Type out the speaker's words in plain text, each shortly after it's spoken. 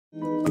Hey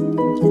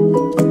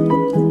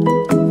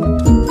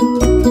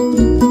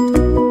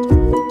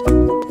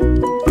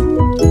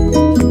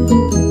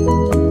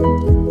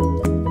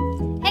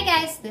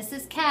guys, this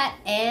is Kat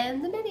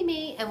and the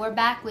Mini-Me, and we're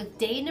back with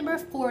day number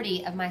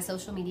 40 of my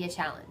social media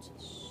challenge.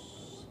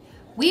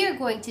 We are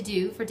going to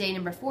do, for day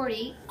number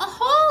 40, a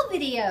haul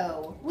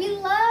video. We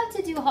love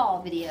to do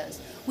haul videos.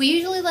 We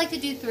usually like to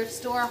do thrift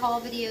store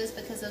haul videos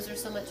because those are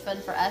so much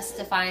fun for us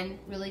to find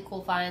really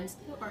cool finds.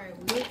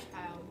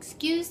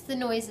 Excuse the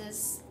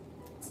noises.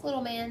 This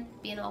little man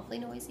being awfully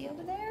noisy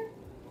over there.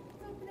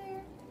 Over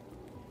there.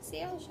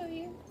 See, I'll show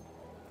you.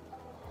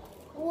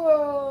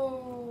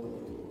 Whoa.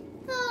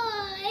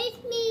 Oh,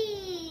 it's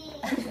me.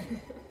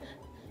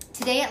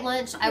 Today at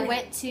lunch, I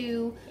went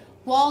to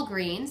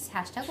Walgreens,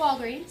 hashtag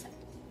Walgreens,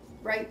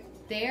 right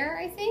there,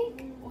 I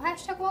think.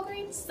 Hashtag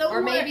Walgreens? Somewhere,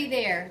 or maybe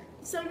there.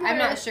 I'm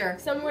not sure.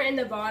 Somewhere in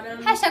the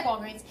bottom. Hashtag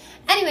Walgreens.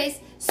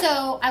 Anyways,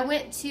 so I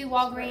went to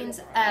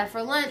Walgreens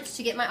for lunch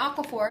to get my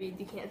Aquaphor.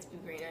 You can't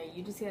speak right now.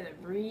 You just gotta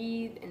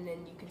breathe and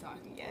then you can talk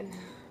again.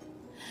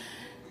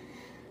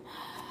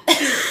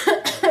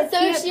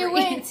 So she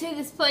went to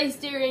this place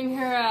during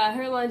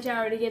her lunch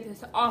hour to get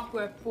this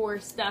Aquaphor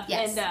stuff,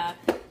 yes. And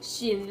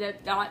she ended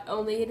up not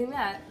only getting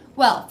that.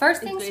 Well,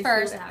 first things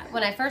first,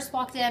 when I first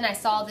walked in, I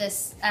saw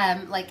this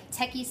like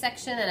techie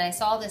section, and I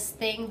saw this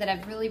thing that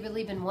I've really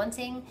been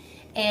wanting,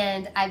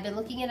 and I've been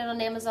looking at it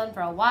on Amazon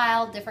for a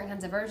while, different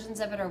kinds of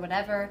versions of it or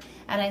whatever,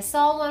 and I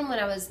saw one when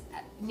I was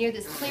near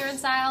this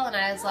clearance aisle, and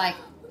I was like,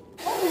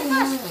 oh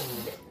my gosh,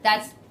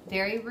 that's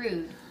very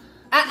rude.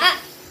 I'm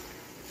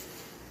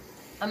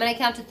going to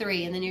count to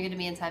 3, and then you're going to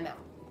be in timeout.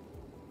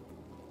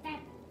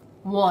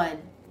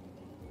 1.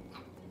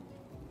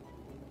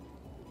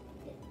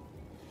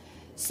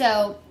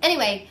 So,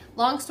 anyway,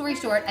 long story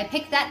short, I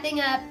picked that thing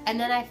up, and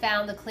then I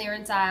found the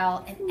clearance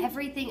aisle, and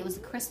everything, it was a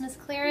Christmas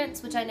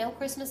clearance, which I know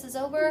Christmas is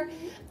over,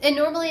 and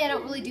normally I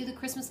don't really do the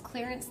Christmas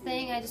clearance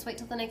thing, I just wait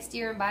till the next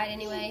year and buy it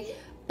anyway,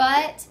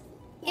 but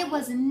it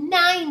was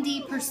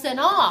 90%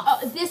 off.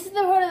 Oh, this is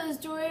the part of the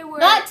story where...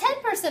 Not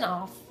 10%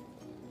 off,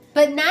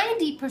 but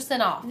 90%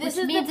 off, which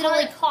means it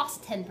only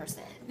costs 10%.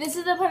 This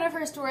is the part of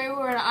her story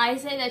where I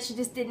say that she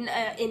just didn't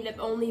end up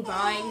only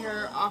buying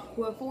her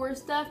Aquaphor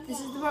stuff. This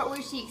is the part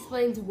where she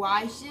explains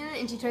why she didn't,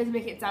 and she tries to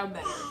make it sound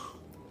better.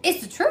 It's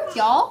the truth,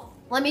 y'all.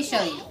 Let me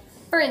show you.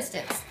 For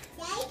instance,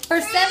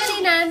 for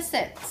 79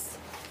 cents,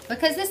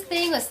 because this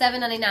thing was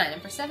 $7.99,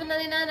 and for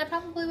 $7.99 I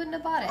probably wouldn't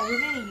have bought it. Are we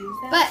going to use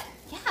that? But,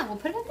 yeah, we'll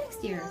put it up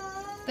next year.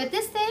 But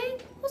this thing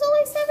was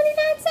only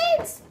 79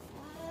 cents.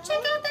 Check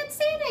out that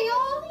Santa,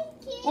 y'all.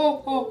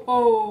 Oh, oh,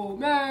 oh,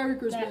 Merry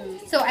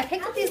Christmas. So I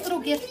picked up these little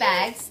gift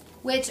bags,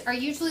 which are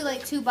usually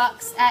like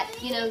 $2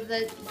 at, you know,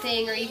 the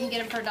thing, or you can get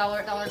them for $1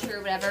 at Dollar Tree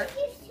or whatever.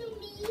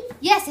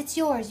 Yes, it's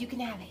yours. You can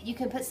have it. You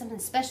can put something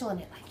special in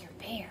it, like your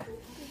bear.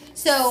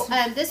 So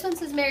this one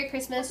says Merry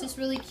Christmas, just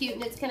really cute,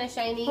 and it's kind of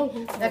shiny.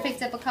 I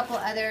picked up a couple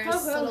others,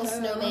 little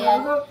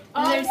snowman.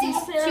 And there's these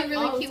 2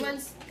 really cute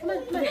ones. Come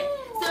on, come on.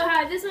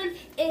 So this one,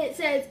 it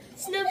says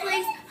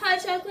Snowflakes, Hot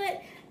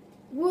Chocolate,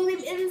 Woolly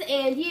Mittens,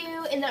 and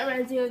you, and that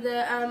reminds me of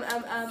the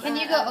Can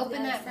you go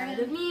open that Sound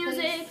of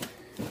Music? Please?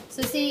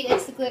 So see,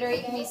 it's the glittery.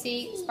 Can you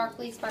see?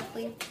 Sparkly,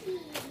 sparkly.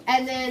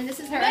 And then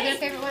this is her other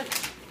favorite one.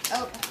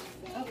 Oh,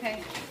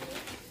 okay.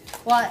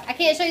 Well, I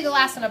can't show you the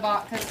last one I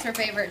bought because it's her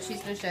favorite.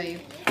 She's going to show you.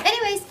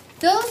 Anyways,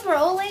 those were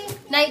only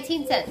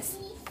 19 cents.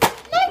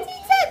 19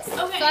 cents!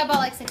 Okay. So I bought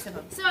like 6 of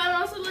them. So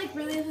I'm also like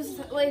really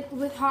like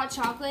with hot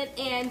chocolate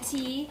and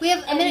tea. We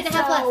have a minute and a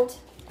half left.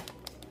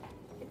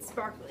 It's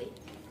sparkly.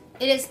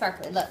 It is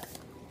sparkly. Look.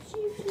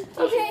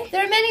 Okay.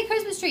 There are many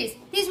Christmas trees.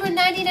 These were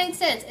 99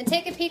 cents. And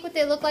take a peek what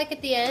they look like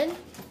at the end.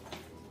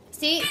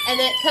 See? And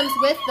it comes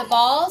with the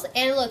balls.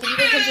 And look, it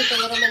even comes with the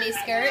little mini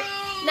skirt.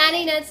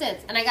 99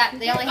 cents. And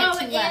they only had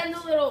 2 left. And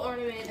the little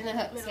ornament. And the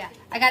hooks, yeah.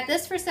 I got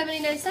this for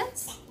 79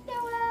 cents.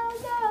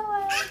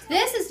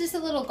 This is just a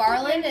little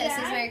garland that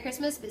says Merry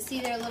Christmas, but see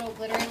they're little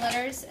glittery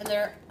letters, and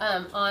they're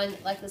on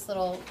like this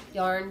little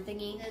yarn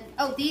thingy. And,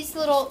 oh, these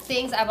little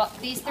things, I bought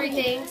these 3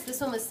 things.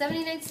 This one was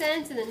 79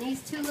 cents, and then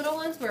these 2 little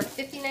ones were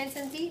 59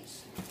 cents each.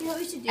 You know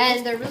what we should do?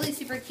 And they're really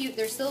super cute.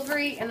 They're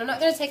silvery, and I'm not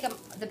going to take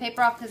the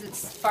paper off because it's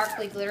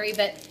sparkly glittery,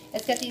 but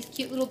it's got these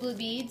cute little blue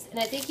beads, and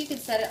I think you could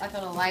set it like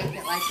on a light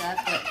that lights up,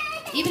 but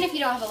even if you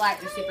don't have a light,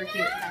 they're super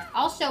cute.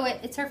 I'll show it.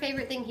 It's her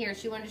favorite thing here.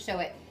 She wanted to show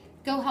it.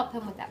 Go help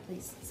him with that,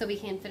 please, so we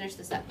can finish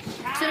this up.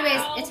 So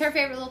anyways, it's her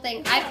favorite little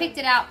thing. I picked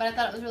it out, but I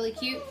thought it was really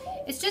cute.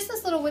 It's just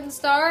this little wooden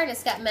star, and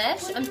it's got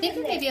mesh. I'm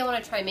thinking maybe I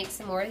want to try and make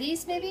some more of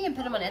these, maybe, and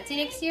put them on Etsy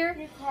next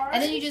year.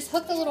 And then you just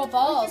hook the little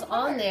balls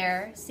on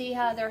there. See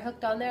how they're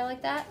hooked on there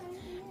like that?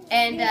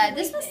 And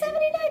this was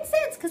 79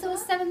 cents because it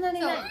was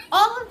 $7.99. So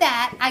all of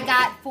that I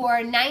got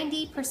for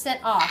 90%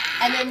 off.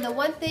 And then the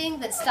one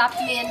thing that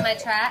stopped me in my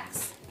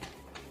tracks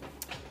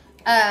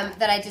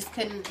that I just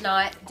could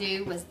not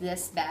do was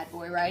this bad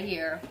boy right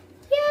here.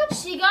 Yep.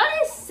 She got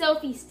a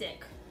selfie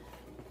stick.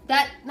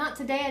 Not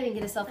today, I didn't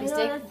get a selfie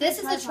stick. This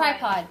is a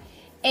tripod.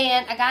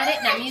 And I got it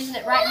and I'm using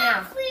it right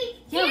now.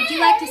 Yeah, would you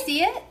like to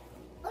see it?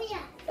 Oh,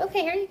 yeah.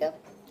 Okay, here you go.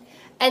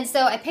 And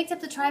so I picked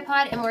up the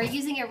tripod and we're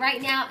using it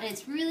right now, and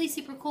it's really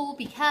super cool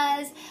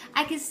because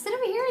I can sit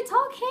over here and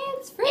talk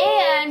hands-free.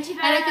 And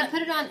I can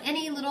put it on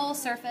any little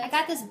surface. I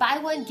got this buy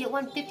one, get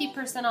one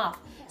 50% off.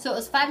 So it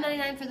was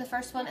 $5.99 for the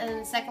first one, and then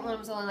the second one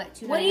was only like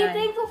 $2.99. What are you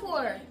thankful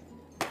for?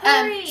 So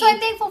I'm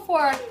thankful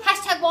for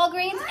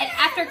 #Walgreens and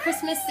after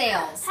Christmas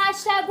sales.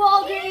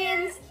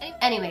 #Walgreens.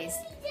 Anyways,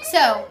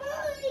 so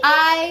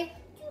okay,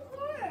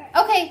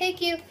 thank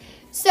you.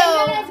 So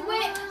I'm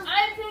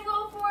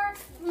thankful for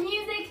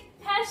music.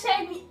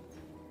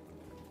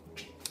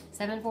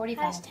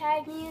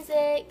 #7:45.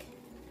 #music.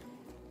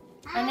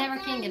 I never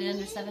can get it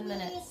under 7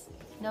 minutes,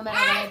 no matter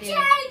what I do.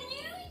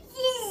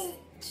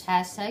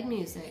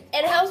 #music.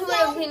 It helps when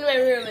I clean my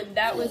room, and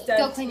that was done.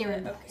 Go clean your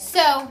room. Okay.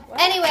 So,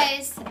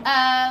 anyways,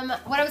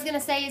 what I was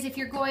gonna say is, if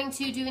you're going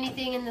to do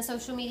anything in the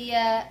social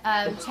media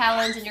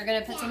challenge, and you're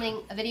gonna put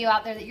a video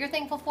out there that you're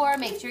thankful for,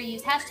 make sure you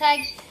use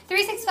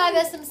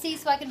 #365SMC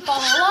so I can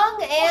follow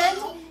along. And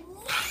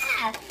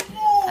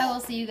I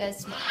will see you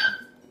guys tomorrow.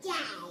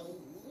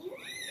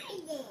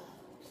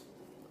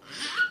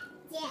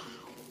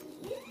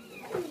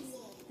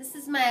 This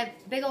is my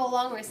big old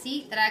long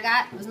receipt that I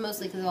got. It was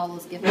mostly because of all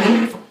those gift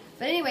cards.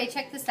 But anyway,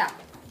 check this out.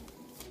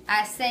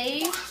 I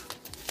saved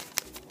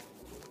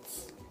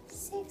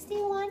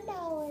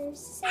 $61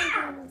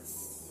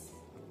 savings.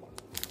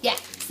 Yeah,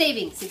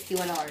 saving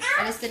 $61.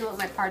 I just didn't want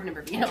my card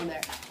number being on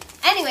there.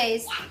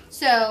 Anyways,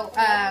 so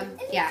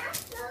yeah,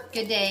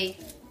 good day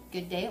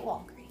at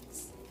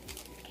Walgreens.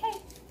 Okay,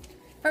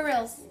 for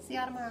reals. See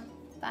y'all tomorrow.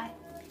 Bye.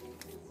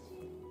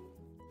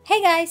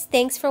 Hey guys,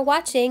 thanks for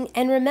watching,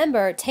 and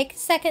remember, take a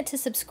second to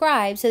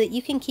subscribe so that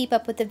you can keep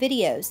up with the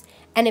videos.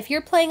 And if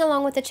you're playing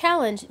along with the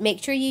challenge,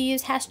 make sure you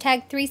use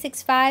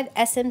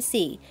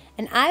 #365SMC,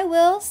 and I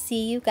will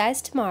see you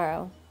guys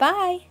tomorrow.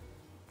 Bye!